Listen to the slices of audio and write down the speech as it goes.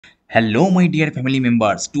Hello, my dear family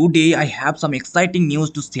members. Today I have some exciting news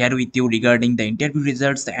to share with you regarding the interview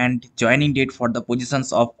results and joining date for the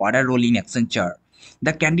positions of further role in Accenture.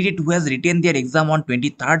 The candidate who has written their exam on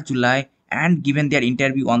 23rd July and given their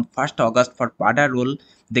interview on 1st August for further role,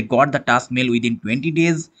 they got the task mail within 20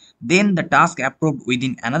 days. Then the task approved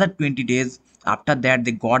within another 20 days. After that,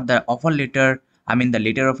 they got the offer letter, the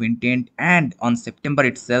letter of intent, and on September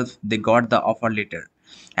itself, they got the offer letter.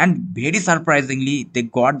 And very surprisingly, they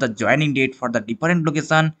got the joining date for the different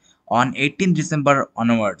location on 18th December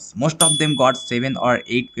onwards. Most of them got 7 or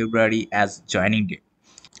 8 February as joining date.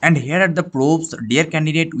 And here are the proofs. Dear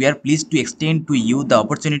candidate, we are pleased to extend to you the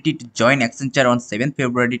opportunity to join Accenture on 7th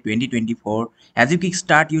February 2024. As you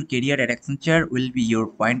kickstart your career at Accenture, will be your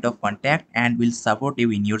point of contact and will support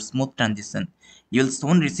you in your smooth transition. You will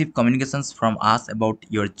soon receive communications from us about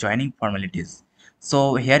your joining formalities.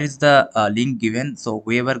 So here is the link given. So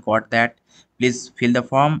whoever got that, please fill the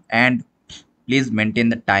form and please maintain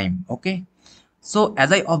the time. Okay. So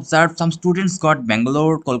as I observed, some students got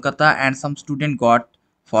Bangalore, Kolkata, and some student got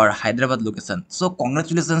for Hyderabad location. So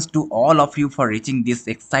congratulations to all of you for reaching this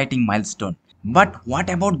exciting milestone. But what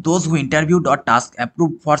about those who interviewed or task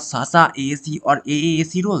approved for SASA, AAC or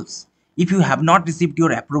AAAC roles? If you have not received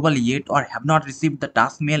your approval yet or have not received the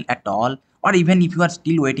task mail at all, or even if you are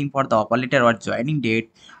still waiting for the offer letter or joining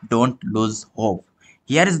date, don't lose hope.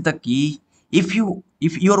 Here is the key. If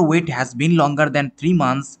your wait has been longer than 3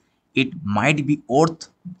 months, it might be worth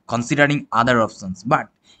considering other options. But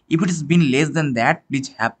if it has been less than that, please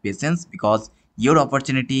have patience because your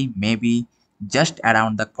opportunity may be just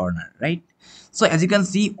around the corner, right? So as you can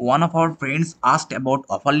see, one of our friends asked about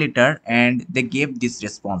offer letter and they gave this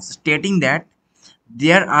response stating that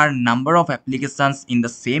there are number of applications in the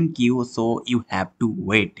same queue, so you have to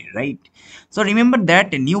wait, right? So remember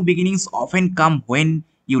that new beginnings often come when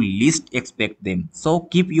you least expect them. So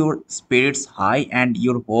keep your spirits high and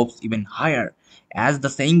your hopes even higher. As the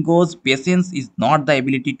saying goes, patience is not the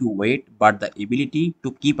ability to wait but the ability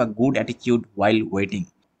to keep a good attitude while waiting.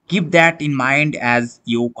 Keep that in mind as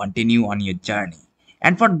you continue on your journey.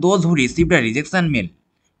 And for those who received a rejection mail,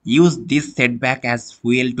 use this setback as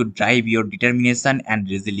fuel to drive your determination and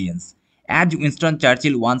resilience. As Winston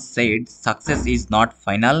Churchill once said, success is not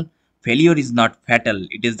final, failure is not fatal,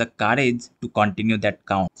 it is the courage to continue that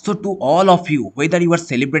counts. So, to all of you, whether you are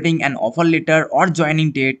celebrating an offer letter or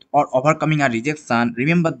joining date or overcoming a rejection,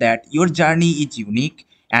 remember that your journey is unique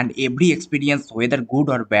and every experience, whether good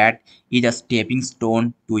or bad, is a stepping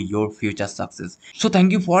stone to your future success. So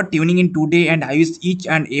thank you for tuning in today, and I wish each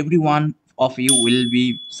and every one of you will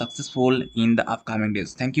be successful in the upcoming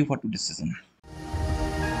days. Thank you for today's session.